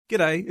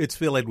G'day, it's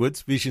Phil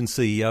Edwards, Vision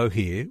CEO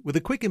here, with a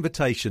quick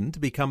invitation to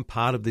become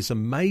part of this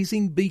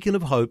amazing beacon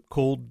of hope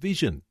called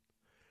Vision.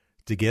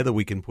 Together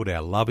we can put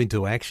our love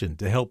into action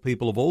to help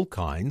people of all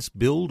kinds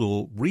build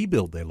or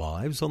rebuild their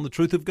lives on the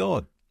truth of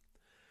God.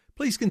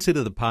 Please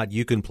consider the part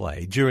you can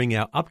play during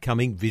our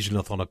upcoming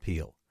Visionathon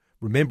appeal,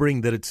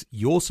 remembering that it's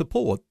your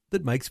support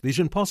that makes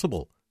Vision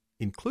possible,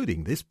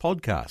 including this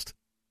podcast.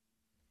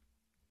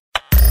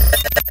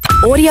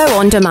 Audio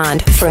on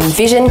demand from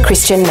Vision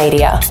Christian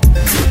Media.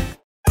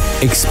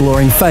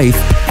 Exploring faith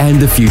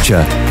and the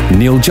future.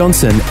 Neil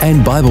Johnson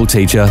and Bible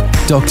teacher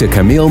Dr.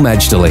 Kameel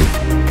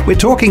Majdali. We're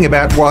talking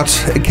about what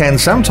can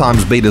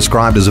sometimes be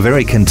described as a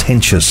very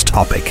contentious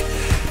topic.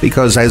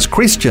 Because as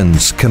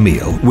Christians,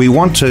 Kameel, we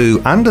want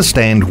to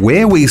understand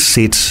where we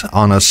sit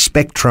on a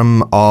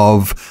spectrum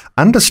of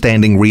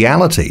understanding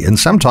reality. And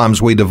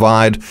sometimes we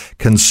divide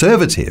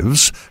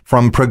conservatives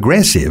from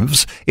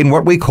progressives in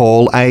what we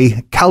call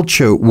a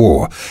culture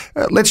war.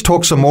 Let's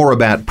talk some more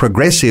about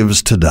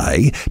progressives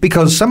today,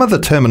 because some of the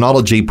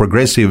terminology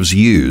progressives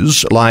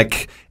use,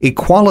 like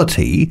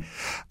equality,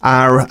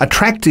 are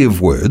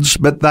attractive words,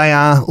 but they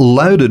are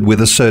loaded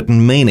with a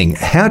certain meaning.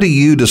 How do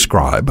you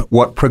describe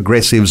what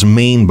progressives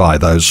mean by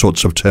those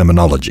sorts of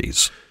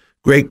terminologies?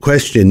 Great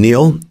question,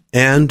 Neil.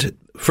 And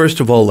first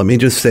of all, let me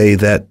just say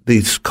that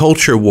this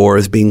culture war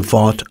is being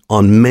fought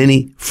on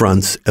many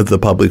fronts of the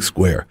public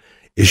square.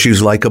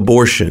 Issues like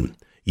abortion,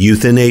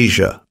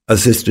 euthanasia,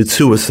 assisted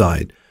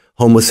suicide,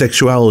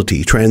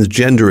 homosexuality,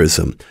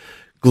 transgenderism,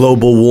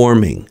 global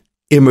warming,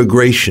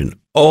 immigration,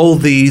 all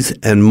these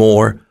and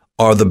more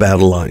are the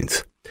battle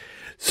lines.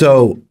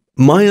 So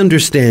my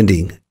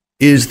understanding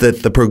is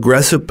that the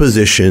progressive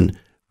position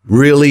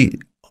really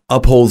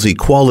upholds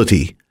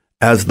equality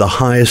as the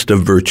highest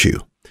of virtue.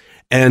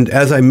 And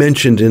as I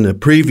mentioned in a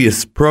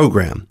previous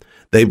program,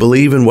 they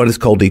believe in what is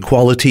called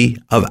equality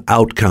of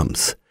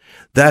outcomes.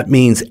 That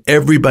means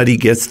everybody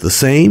gets the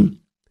same,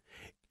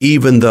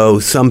 even though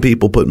some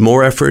people put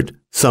more effort,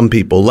 some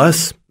people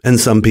less, and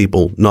some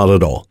people not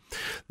at all.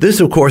 This,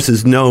 of course,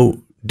 is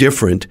no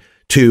different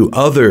to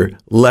other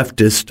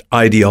leftist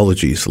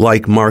ideologies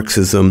like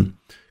Marxism,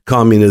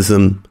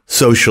 communism,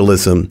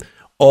 socialism,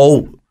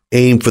 all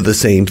aim for the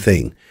same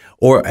thing.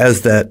 Or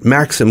as that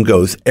maxim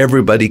goes,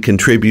 everybody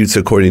contributes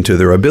according to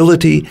their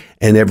ability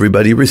and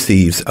everybody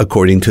receives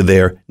according to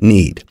their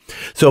need.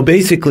 So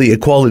basically,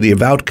 equality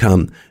of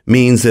outcome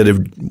means that if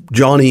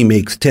Johnny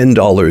makes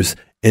 $10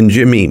 and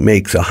Jimmy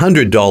makes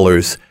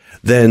 $100,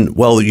 then,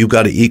 well, you've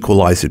got to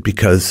equalize it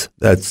because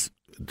that's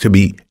to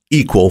be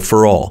equal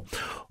for all.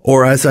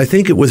 Or as I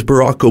think it was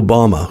Barack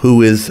Obama,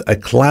 who is a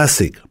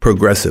classic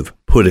progressive,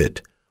 put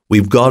it,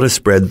 we've got to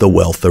spread the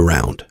wealth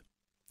around.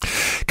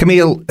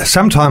 Kameel,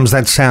 sometimes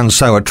that sounds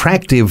so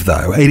attractive,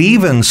 though. It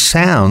even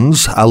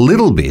sounds a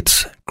little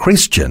bit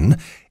Christian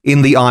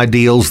in the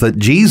ideals that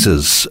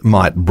Jesus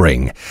might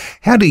bring.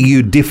 How do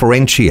you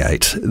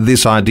differentiate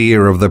this idea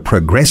of the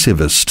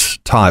progressivist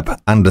type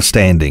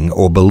understanding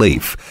or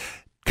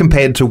belief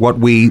compared to what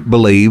we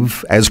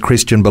believe as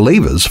Christian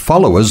believers,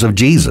 followers of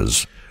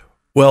Jesus?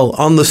 Well,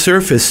 on the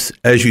surface,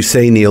 as you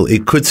say, Neil,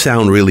 it could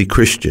sound really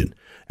Christian.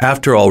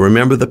 After all,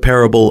 remember the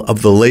parable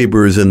of the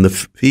laborers in the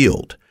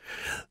field.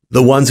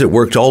 The ones that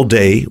worked all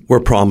day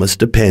were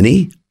promised a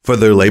penny for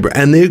their labor,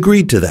 and they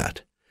agreed to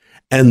that.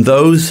 And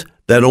those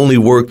that only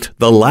worked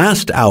the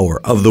last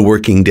hour of the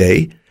working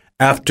day,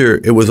 after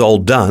it was all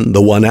done,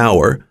 the 1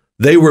 hour,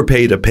 they were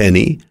paid a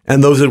penny,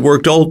 and those that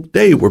worked all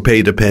day were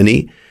paid a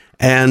penny,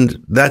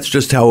 and that's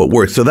just how it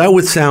works. So that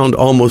would sound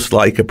almost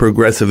like a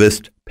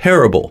progressivist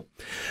parable.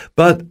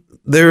 But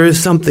there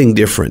is something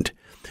different.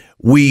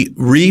 We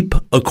reap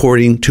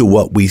according to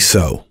what we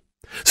sow.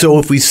 So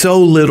if we sow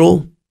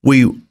little,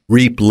 we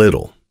reap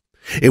little.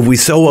 If we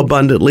sow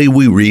abundantly,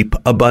 we reap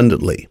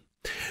abundantly.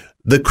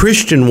 The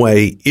Christian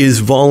way is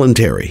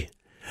voluntary.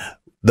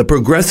 The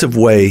progressive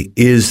way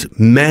is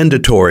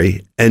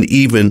mandatory and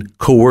even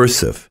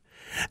coercive.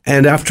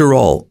 And after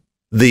all,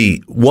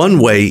 the one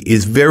way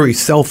is very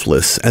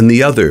selfless and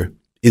the other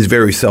is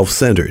very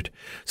self-centered.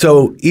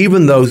 So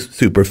even though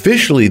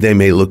superficially they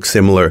may look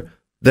similar,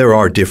 there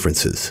are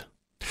differences.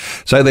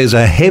 So there's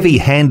a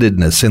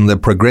heavy-handedness in the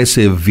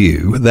progressive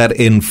view that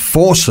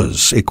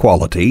enforces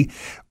equality,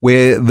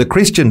 where the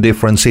Christian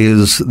difference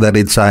is that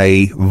it's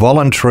a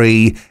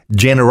voluntary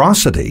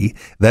generosity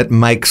that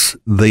makes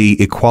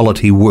the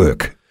equality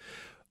work.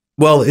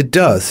 Well, it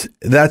does.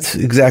 That's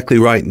exactly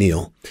right,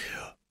 Neil.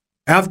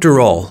 After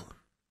all,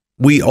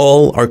 we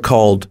all are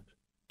called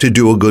to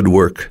do a good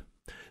work.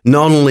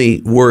 Not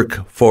only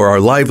work for our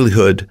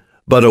livelihood,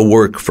 but a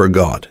work for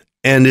God.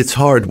 And it's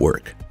hard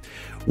work.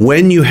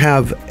 When you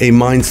have a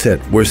mindset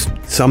where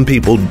some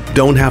people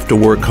don't have to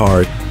work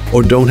hard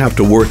or don't have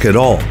to work at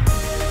all,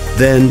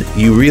 then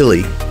you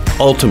really,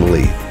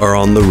 ultimately, are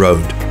on the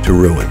road to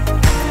ruin.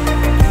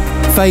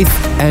 Faith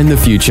and the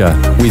Future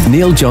with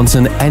Neil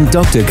Johnson and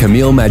Dr.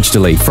 Kameel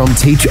Majdali from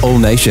Teach All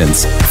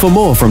Nations. For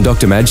more from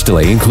Dr.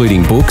 Majdali,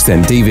 including books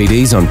and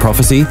DVDs on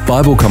prophecy,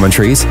 Bible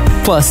commentaries,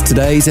 plus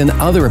today's and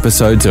other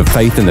episodes of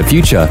Faith and the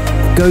Future,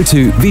 go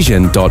to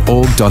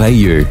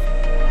vision.org.au.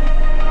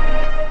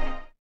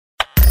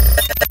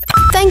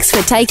 Thanks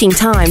for taking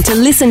time to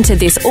listen to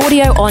this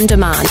audio on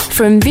demand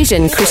from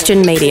Vision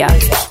Christian Media.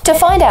 To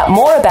find out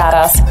more about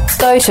us,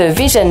 go to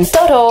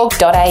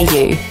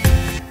vision.org.au.